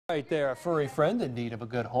Right there, a furry friend in need of a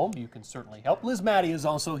good home. You can certainly help. Liz Maddie is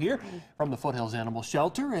also here from the Foothills Animal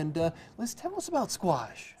Shelter. And Liz, tell us about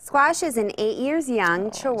Squash. Squash is an 8 years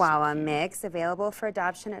young Chihuahua mix available for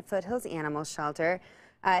adoption at Foothills Animal Shelter.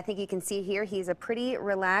 I think you can see here he's a pretty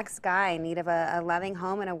relaxed guy in need of a loving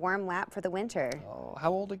home and a warm lap for the winter. Oh,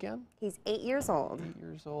 how old again? He's 8 years old. 8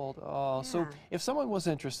 years old. Oh, yeah. So if someone was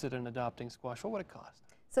interested in adopting Squash, what would it cost?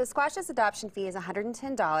 So Squash's adoption fee is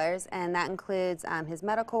 $110, and that includes his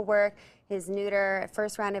medical work, his neuter,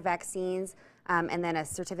 first round of vaccines, and then a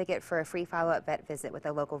certificate for a free follow-up vet visit with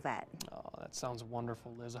a local vet. Oh, that sounds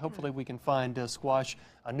wonderful, Liz. Hopefully we can find Squash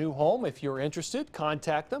a new home. If you're interested,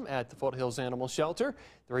 contact them at the Foothills Animal Shelter,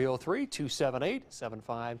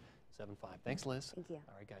 303-278-7575. Thanks, Liz. Thank you.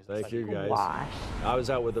 All right, guys. Thank you, guys. I was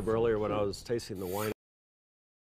out with them earlier when I was tasting the wine.